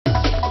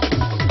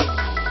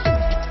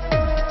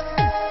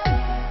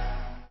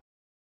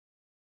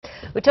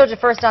We told you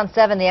first on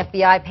 7, the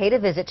FBI paid a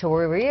visit to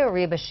Rio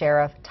Arriba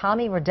Sheriff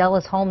Tommy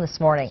Rodella's home this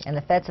morning, and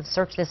the feds have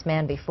searched this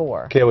man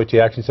before. KOAT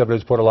Action 7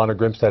 News reporter Alana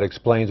Grimstad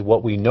explains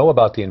what we know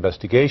about the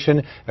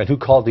investigation and who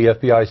called the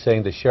FBI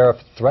saying the sheriff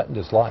threatened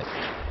his life.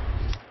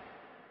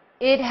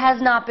 It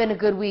has not been a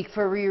good week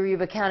for Rio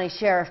Arriba County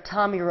Sheriff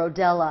Tommy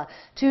Rodella.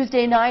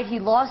 Tuesday night, he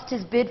lost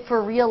his bid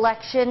for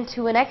re-election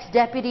to an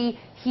ex-deputy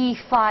he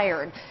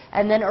fired.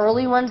 And then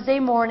early Wednesday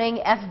morning,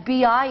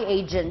 FBI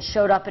agents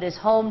showed up at his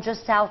home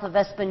just south of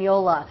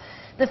Espanola.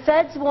 The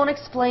feds won't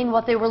explain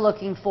what they were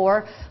looking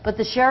for, but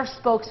the sheriff's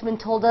spokesman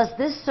told us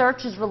this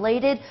search is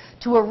related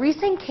to a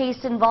recent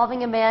case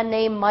involving a man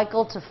named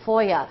Michael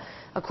Tafoya.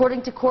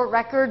 According to court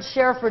records,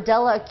 Sheriff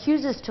Rodella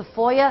accuses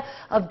Tafoya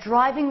of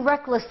driving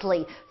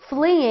recklessly,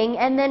 fleeing,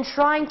 and then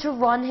trying to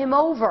run him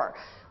over.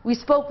 We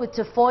spoke with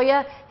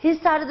Tafoya.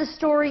 His side of the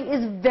story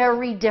is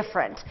very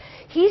different.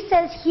 He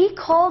says he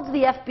called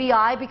the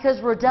FBI because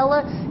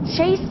Rodella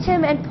chased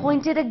him and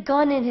pointed a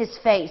gun in his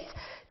face.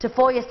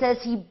 Tafoya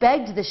says he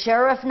begged the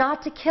sheriff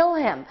not to kill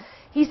him.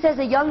 He says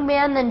a young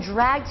man then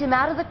dragged him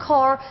out of the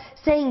car,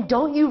 saying,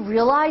 "Don't you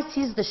realize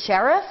he's the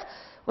sheriff?"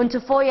 When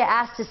Tafoya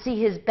asked to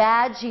see his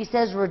badge, he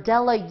says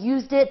Rodella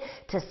used it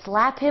to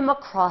slap him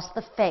across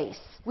the face.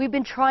 We've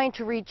been trying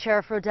to reach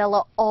Sheriff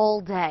Rodella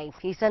all day.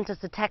 He sent us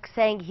a text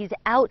saying he's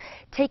out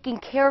taking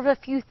care of a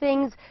few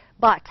things,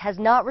 but has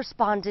not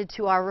responded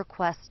to our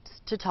requests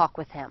to talk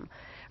with him.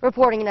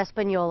 Reporting in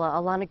Espanola,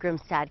 Alana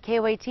Grimstad,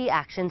 KOAT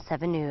Action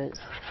 7 News.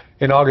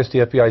 In August, the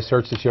FBI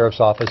searched the sheriff's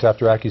office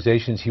after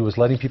accusations he was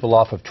letting people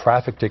off of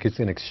traffic tickets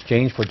in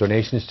exchange for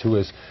donations to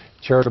his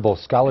charitable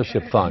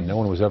scholarship fund. No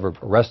one was ever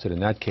arrested in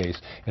that case,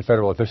 and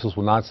federal officials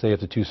will not say if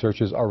the two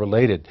searches are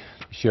related.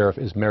 The sheriff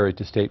is married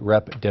to State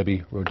Rep.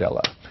 Debbie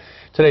Rodella.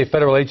 Today,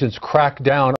 federal agents cracked down